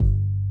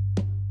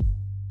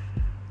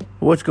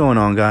What's going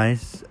on,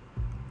 guys?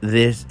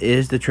 This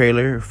is the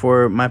trailer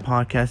for my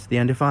podcast, The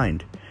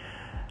Undefined.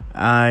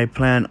 I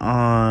plan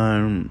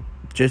on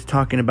just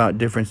talking about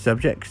different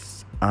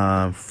subjects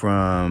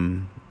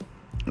from,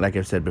 like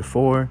I've said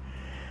before,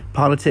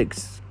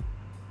 politics,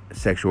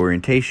 sexual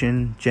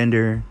orientation,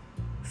 gender,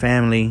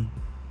 family,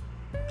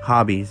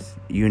 hobbies,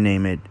 you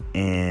name it,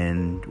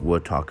 and we'll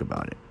talk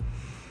about it.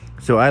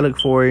 So I look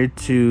forward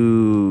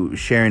to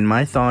sharing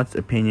my thoughts,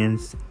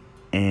 opinions,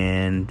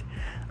 and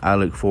I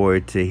look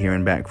forward to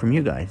hearing back from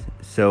you guys.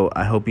 So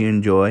I hope you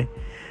enjoy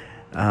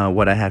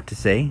what I have to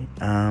say.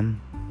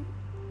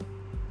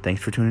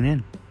 Thanks for tuning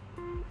in.